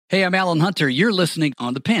Hey, I'm Alan Hunter. You're listening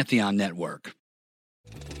on the Pantheon Network.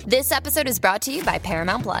 This episode is brought to you by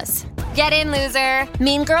Paramount Plus. Get in, loser!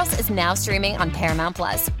 Mean Girls is now streaming on Paramount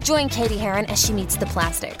Plus. Join Katie Heron as she meets the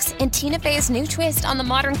plastics in Tina Fey's new twist on the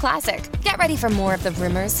modern classic. Get ready for more of the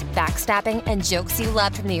rumors, backstabbing, and jokes you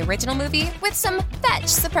loved from the original movie with some fetch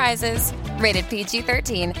surprises. Rated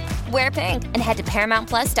PG-13. Wear pink and head to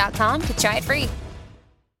ParamountPlus.com to try it free.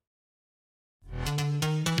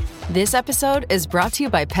 This episode is brought to you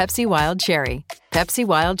by Pepsi Wild Cherry. Pepsi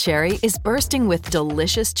Wild Cherry is bursting with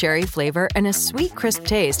delicious cherry flavor and a sweet, crisp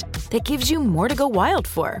taste that gives you more to go wild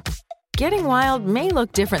for. Getting wild may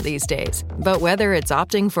look different these days, but whether it's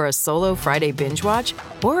opting for a solo Friday binge watch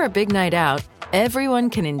or a big night out, everyone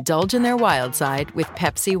can indulge in their wild side with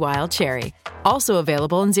Pepsi Wild Cherry. Also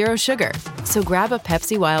available in Zero Sugar. So grab a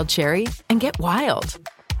Pepsi Wild Cherry and get wild.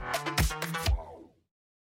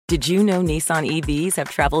 Did you know Nissan EVs have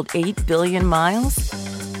traveled 8 billion miles?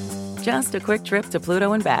 Just a quick trip to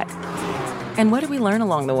Pluto and back. And what did we learn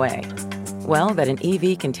along the way? Well, that an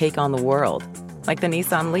EV can take on the world, like the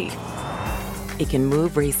Nissan Leaf. It can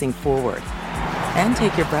move racing forward and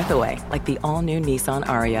take your breath away, like the all-new Nissan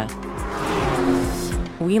Ariya.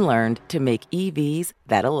 We learned to make EVs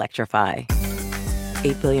that electrify.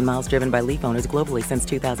 8 billion miles driven by Leaf owners globally since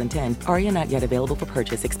 2010. Ariya not yet available for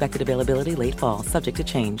purchase. Expected availability late fall, subject to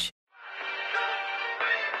change.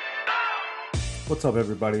 What's up,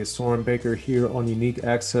 everybody? It's Soren Baker here on Unique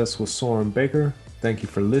Access with Soren Baker. Thank you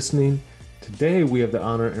for listening. Today we have the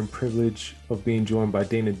honor and privilege of being joined by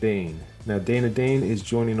Dana Dane. Now, Dana Dane is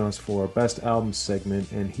joining us for our Best Album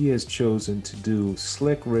segment, and he has chosen to do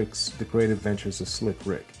Slick Rick's The Great Adventures of Slick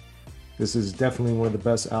Rick. This is definitely one of the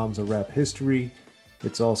best albums of rap history.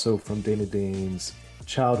 It's also from Dana Dane's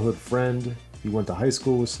childhood friend. He went to high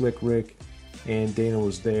school with Slick Rick, and Dana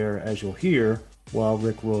was there, as you'll hear, while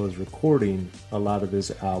Rick Roll is recording a lot of his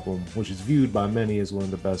album, which is viewed by many as one of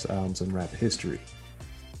the best albums in rap history.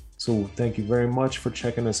 So thank you very much for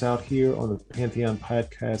checking us out here on the Pantheon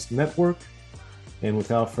Podcast Network. And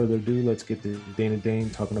without further ado, let's get to Dana Dane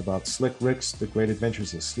talking about Slick Rick's The Great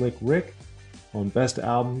Adventures of Slick Rick on Best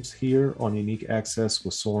Albums here on Unique Access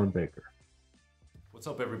with Soren Baker. What's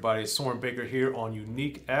up, everybody? It's Soren Baker here on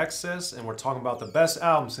Unique Access, and we're talking about the best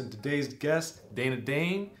albums. And today's guest, Dana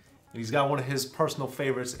Dane, and he's got one of his personal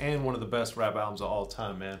favorites and one of the best rap albums of all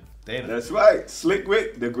time, man. Dana. That's right. Slick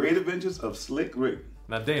Rick, The Great Adventures of Slick Rick.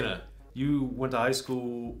 Now, Dana, you went to high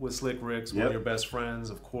school with Slick Rick, one of your best friends,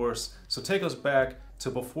 of course. So take us back to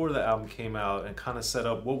before the album came out and kind of set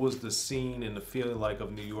up what was the scene and the feeling like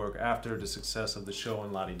of New York after the success of the show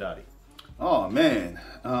and Lottie Dottie. Oh, man.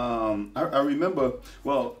 I remember,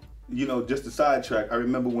 well, you know, just a sidetrack, I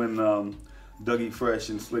remember when Dougie Fresh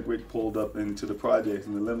and Slick Rick pulled up into the projects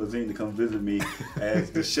in the limousine to come visit me as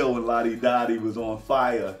the show and Lottie Dottie was on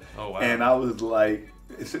fire. Oh, wow. And I was like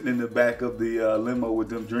sitting in the back of the limo with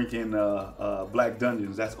them drinking Black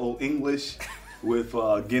Dungeons. That's Old English with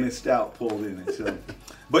Guinness Stout pulled in it. So.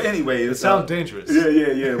 But anyway, it sounds dangerous.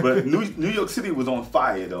 Yeah. But New York City was on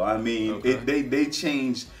fire, though. I mean, okay. they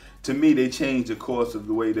changed. To me, they changed the course of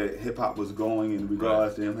the way that hip hop was going in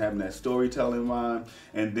regards to him having that storytelling rhyme,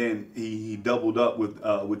 and then he doubled up with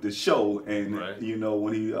the show, and you know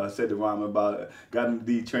when he said the rhyme about got in the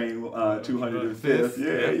D train 205th,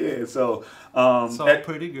 yeah. So saw a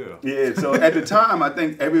pretty girl. Yeah, so at the time, I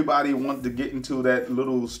think everybody wanted to get into that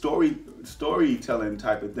little storytelling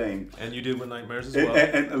type of thing. And you did with Nightmares as well.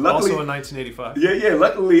 And luckily, also in 1985. Yeah.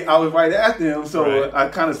 Luckily, I was right after him, so I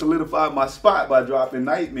kind of solidified my spot by dropping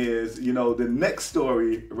Nightmares. You know, the next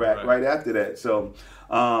story right after that. So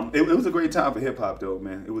it was a great time for hip hop, though,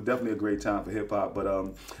 man. It was definitely a great time for hip hop. But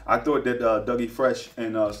I thought that Dougie Fresh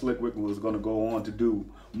and Slick Rick was going to go on to do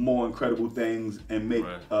more incredible things and make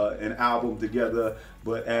an album together.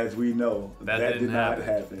 But as we know, that did not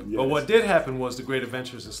happen. Yes. But what did happen was The Great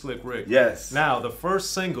Adventures of Slick Rick. Yes. Now, the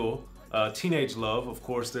first single, Teenage Love, of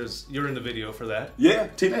course, you're in the video for that. Yeah,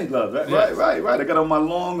 Teenage Love. Right. I got on my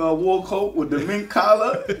long wool coat with the mink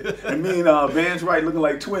collar, and me and Vance Wright looking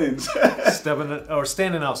like twins.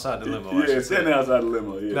 Standing outside the limo. Yeah, standing outside the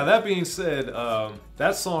limo. Yeah. Now, that being said,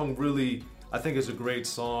 that song really, I think, is a great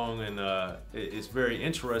song, and it's very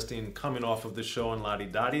interesting coming off of the show in Lottie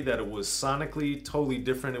Dottie that it was sonically totally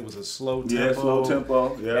different. It was a slow tempo. Yeah, slow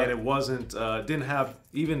tempo. Yeah. And it wasn't, didn't have,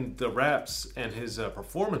 even the raps and his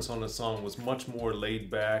performance on the song was much more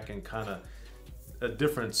laid back and kind of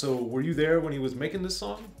different. So were you there when he was making this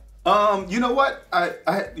song? You know what? I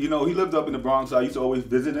he lived up in the Bronx, so I used to always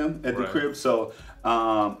visit him at the crib. So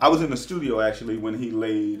I was in the studio actually when he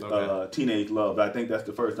laid Teenage Love. I think that's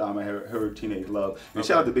the first time I heard Teenage Love. And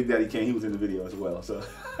shout out to Big Daddy Kane. He was in the video as well. So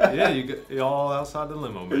yeah, you're all outside the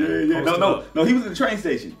limo, man. Yeah. No. He was in the train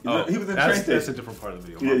station. He was in the train station. That's a different part of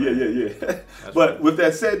the video. Yeah. But with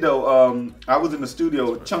that said, though, I was in the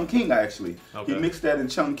studio. Chung King actually. Okay. He mixed that in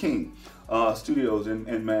Chung King Studios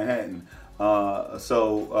in Manhattan.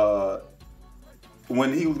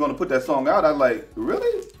 When he was going to put that song out, I was like,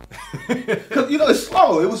 really? Because, it's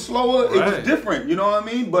slow. It was slower. Right. It was different. You know what I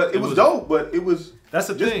mean? But it was dope. But it was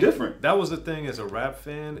just different. That was the thing as a rap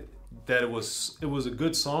fan, that it was a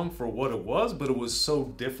good song for what it was, but it was so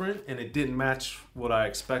different, and it didn't match what I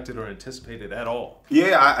expected or anticipated at all.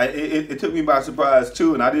 Yeah, it took me by surprise,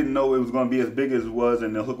 too, and I didn't know it was going to be as big as it was,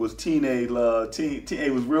 and the hook was Teenage Love.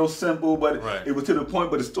 It was real simple, but it was to the point,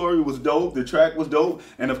 but the story was dope, the track was dope,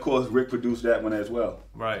 and, of course, Rick produced that one as well.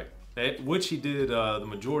 Right. Which he did the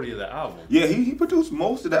majority of the album. Yeah, he produced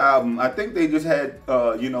most of the album. I think they just had,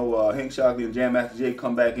 Hank Shocklee and Jam Master Jay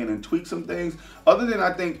come back in and tweak some things. Other than,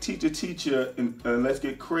 I think, Teacher and Let's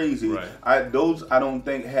Get Crazy, right. I don't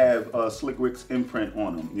think have Slick Rick's imprint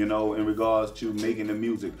on them, in regards to making the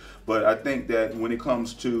music. But I think that when it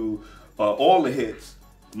comes to all the hits,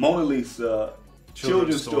 Mona Lisa,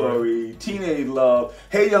 Children's Story, Teenage Love,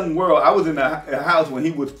 Hey Young World, I was in the house when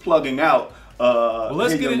he was plugging out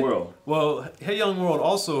let's Hey get Young World. Well, Hey Young World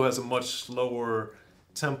also has a much slower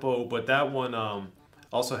tempo, but that one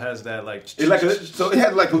also has that so it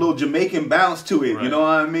had like a little Jamaican bounce to it. Right. You know what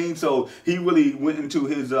I mean? So he really went into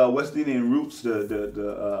his West Indian roots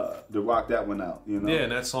to rock that one out. Yeah,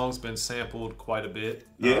 and that song's been sampled quite a bit.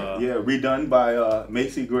 Yeah, redone by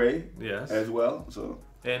Macy Gray. Yes, as well. So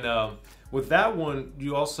and with that one,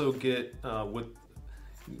 you also get with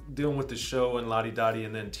dealing with the show and Lottie Dottie,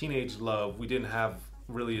 and then Teenage Love, we didn't have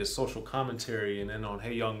really a social commentary. And then on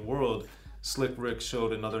Hey Young World, Slick Rick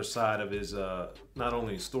showed another side of his not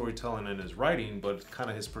only storytelling and his writing, but kind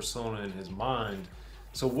of his persona and his mind.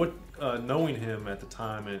 So what, knowing him at the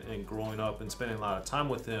time and growing up and spending a lot of time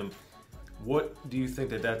with him, what do you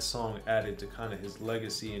think that song added to kind of his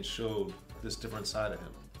legacy and showed this different side of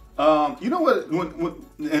him? You know what?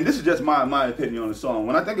 And this is just my opinion on the song.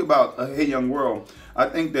 When I think about Hey Young World, I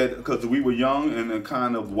think that because we were young and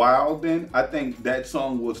kind of wild then, I think that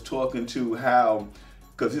song was talking to how,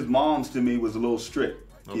 because his mom's to me was a little strict.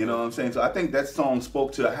 Okay. You know what I'm saying? So I think that song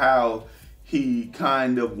spoke to how he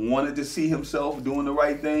kind of wanted to see himself doing the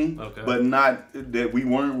right thing, but not that we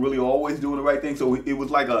weren't really always doing the right thing. So it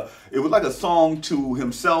was like a song to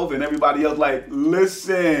himself and everybody else. Like,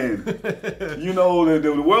 listen,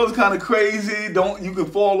 the world's kind of crazy. You can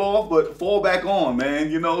fall off, but fall back on,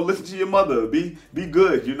 man. Listen to your mother. Be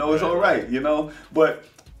good. It's all right. But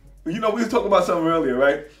we was talking about something earlier,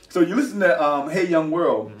 right? So you listen to Hey Young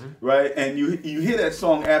World, right? And you hear that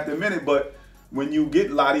song after a minute, but when you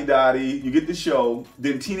get Lottie Dottie, you get the show,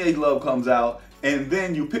 then Teenage Love comes out, and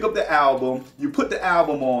then you pick up the album, you put the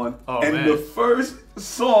album on, the first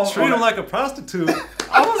song... Treat him like a prostitute.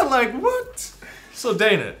 I was like, what? So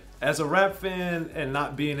Dana, as a rap fan and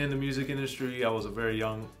not being in the music industry, I was a very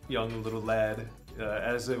young little lad,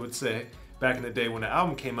 as they would say, back in the day when the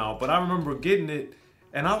album came out. But I remember getting it,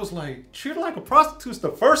 and I was like, treat her like a prostitute's the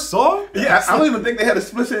first song? Yeah, I don't even think they had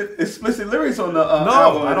explicit lyrics on the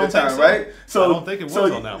album at the time, right? So I don't think it was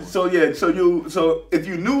on that one. So if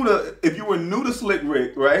you were new to Slick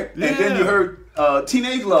Rick, right? Yeah. And then you heard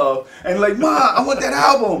Teenage Love, and like, Ma, I want that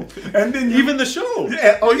album. And then even the show.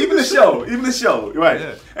 Yeah, even the show, right?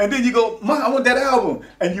 Yeah. And then you go, Ma, I want that album.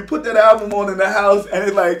 And you put that album on in the house, and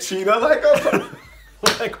it's like, treat her like a...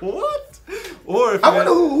 Like, what? Or if I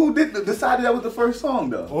wonder who decided that was the first song,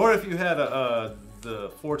 though. Or if you had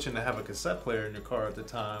the fortune to have a cassette player in your car at the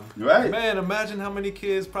time. Right. Man, imagine how many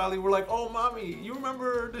kids probably were like, oh, Mommy, you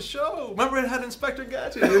remember the show? Remember it had Inspector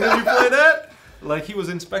Gadget? And then you play that? Like he was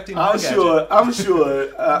inspecting my gadget. I'm sure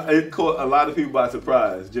it caught a lot of people by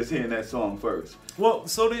surprise just hearing that song first. Well,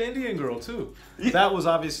 so did Indian Girl too. Yeah. That was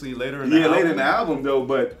obviously later in the album. Yeah, later in the album though.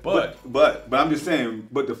 But I'm just saying.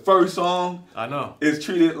 But the first song, I know, is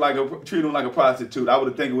treat him like a prostitute. I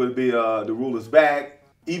would think it would be The Ruler's Back,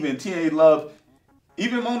 even Teenage Love,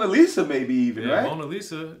 even Mona Lisa, maybe right? Mona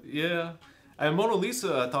Lisa, yeah. And Mona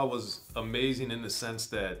Lisa, I thought was amazing in the sense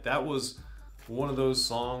that was one of those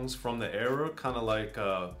songs from the era, kind of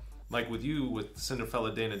like with you with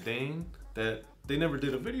Cinderfella Dana Dane, that they never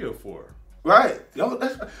did a video for. Right.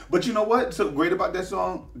 But you know what's so great about that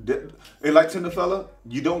song? And like Cinderfella,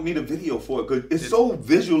 you don't need a video for it because it's so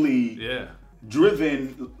visually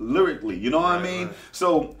driven lyrically. You know what I mean? Right.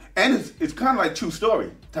 So, and it's kind of like true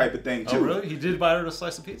story type of thing too. Oh, really? He did buy her a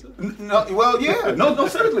slice of pizza? No, well, yeah, no,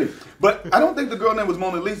 seriously. But I don't think the girl name was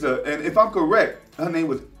Mona Lisa, and if I'm correct, her name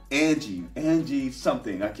was Angie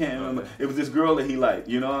something. I can't remember. It was this girl that he liked,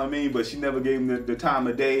 you know what I mean? But she never gave him the time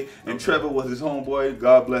of day. And Trevor was his homeboy.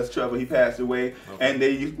 God bless Trevor. He passed away. And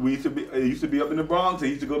we used to be up in the Bronx. They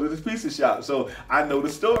used to go to this pizza shop. So I know the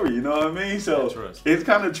story, you know what I mean? So it's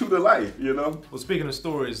kind of true to life, you know? Well, speaking of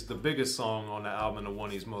stories, the biggest song on the album, the one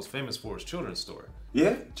he's most famous for, is Children's Story.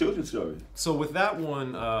 Yeah, Children's Story. So with that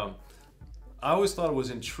one, I always thought it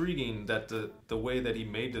was intriguing that the way that he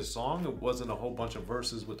made this song, it wasn't a whole bunch of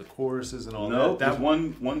verses with the choruses and all that. No, that's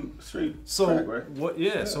one straight track, right? What?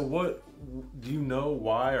 Yeah. So what? Do you know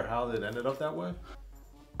why or how it ended up that way?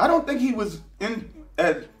 I don't think he was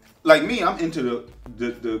like me. I'm into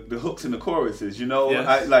the hooks and the choruses. You know,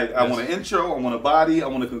 yes. I want an intro, I want a body, I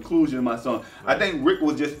want a conclusion in my song. Right. I think Rick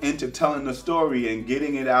was just into telling the story and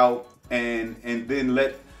getting it out, and then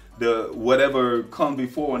let the whatever come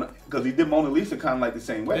before, because he did Mona Lisa kind of like the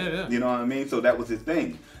same way. Yeah. You know what I mean? So that was his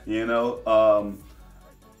thing. You know,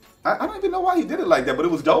 I don't even know why he did it like that, but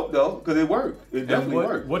it was dope though, because it worked. It definitely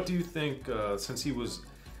worked. What do you think? Since he was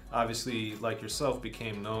obviously, like yourself,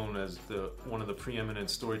 became known as one of the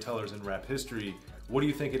preeminent storytellers in rap history, what do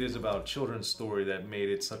you think it is about Children's Story that made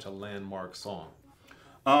it such a landmark song?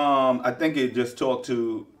 I think it just talked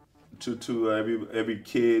to every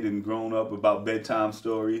kid and grown up about bedtime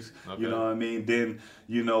stories. Okay. You know what I mean? Then,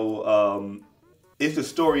 you know, it's the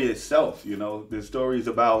story itself, you know. The story is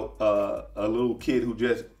about a little kid who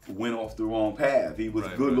just went off the wrong path. He was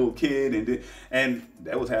a good little kid, and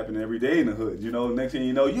that was happening every day in the hood. You know, next thing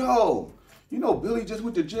you know, Billy just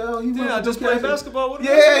went to jail. I just played basketball with him.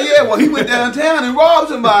 Yeah. Well, he went downtown and robbed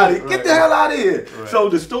somebody. Get the hell out of here. Right. So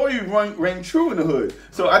the story rang true in the hood.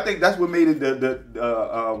 So I think that's what made it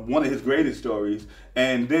the one of his greatest stories.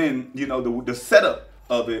 And then, you know, the setup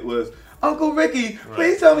of it was, Uncle Ricky,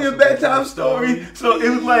 please tell me a bedtime story. So it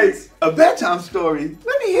was like, a bedtime story?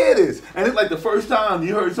 Let me hear this. And it's like the first time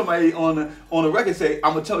you heard somebody on a record say,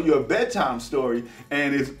 I'm going to tell you a bedtime story.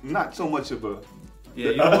 And it's not so much of a...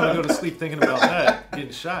 Yeah, you don't want to go to sleep thinking about that,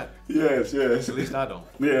 getting shot. Yes. At least I don't.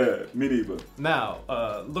 Yeah, me neither. Now,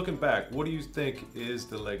 looking back, what do you think is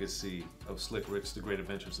the legacy of Slick Rick's The Great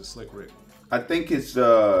Adventures of Slick Rick? I think it's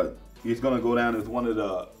going to go down as one of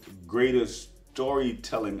the greatest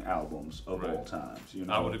storytelling albums of all times. You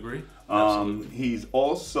know, I would agree. Absolutely. He's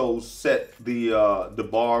also set the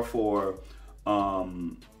bar for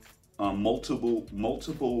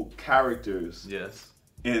multiple characters. Yes.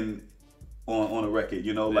 On a record,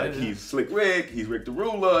 you know, like he's Slick Rick, he's Rick the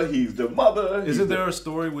Ruler, he's the mother. Isn't there a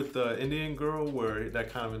story with the Indian girl where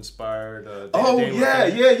that kind of inspired?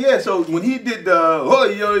 Yeah. So when he did the on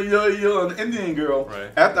the Indian girl,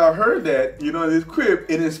 after I heard that, you know, in his crib,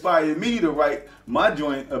 it inspired me to write my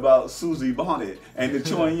joint about Susie Bonnet and the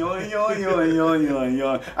choin yon.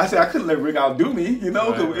 I said I couldn't let Rick outdo me, you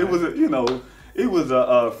know, because it was it was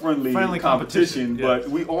a friendly competition, but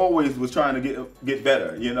we always was trying to get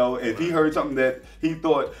better, you know. If he heard something that he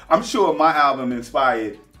thought, I'm sure my album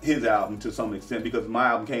inspired his album to some extent because my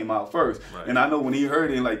album came out first. Right. And I know when he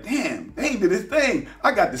heard it, like, damn, they did his thing.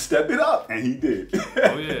 I got to step it up. And he did.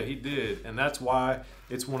 Oh, yeah, he did. And that's why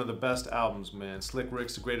it's one of the best albums, man. Slick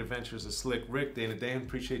Rick's The Great Adventures of Slick Rick. Dana Dane,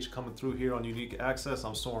 appreciate you coming through here on Unique Access.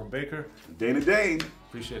 I'm Soren Baker. Dana Dane.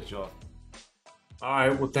 Appreciate y'all. All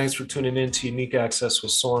right, well, thanks for tuning in to Unique Access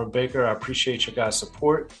with Soren Baker. I appreciate your guys'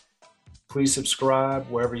 support. Please subscribe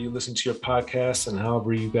wherever you listen to your podcasts and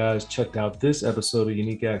however you guys checked out this episode of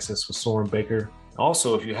Unique Access with Soren Baker.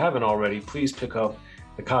 Also, if you haven't already, please pick up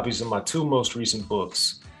the copies of my two most recent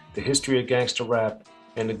books, The History of Gangster Rap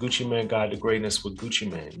and The Gucci Mane Guide to Greatness with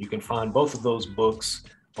Gucci Mane. You can find both of those books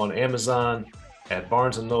on Amazon, at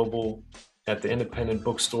Barnes & Noble, at the independent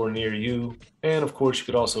bookstore near you, and of course you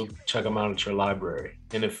could also check them out at your library.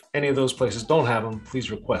 And if any of those places don't have them, please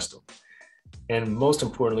request them. And most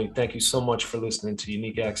importantly, thank you so much for listening to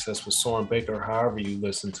Unique Access with Soren Baker, however you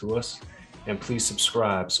listen to us. And please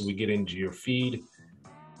subscribe so we get into your feed.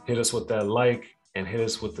 Hit us with that like and hit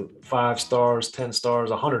us with the 5 stars, 10 stars,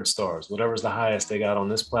 100 stars, whatever's the highest they got on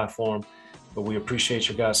this platform. But we appreciate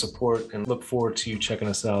your guys' support and look forward to you checking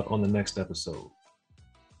us out on the next episode.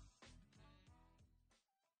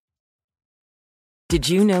 Did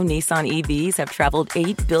you know Nissan EVs have traveled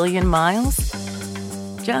 8 billion miles?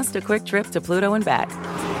 Just a quick trip to Pluto and back.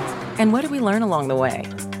 And what did we learn along the way?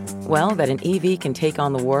 Well, that an EV can take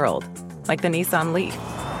on the world, like the Nissan Leaf.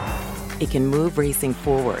 It can move racing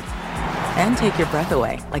forward and take your breath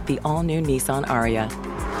away, like the all-new Nissan Ariya.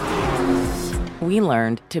 we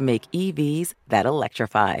learned to make EVs that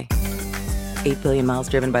electrify. 8 billion miles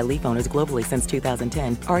driven by Leaf owners globally since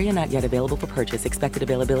 2010. Aria not yet available for purchase. Expected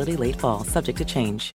availability late fall, subject to change.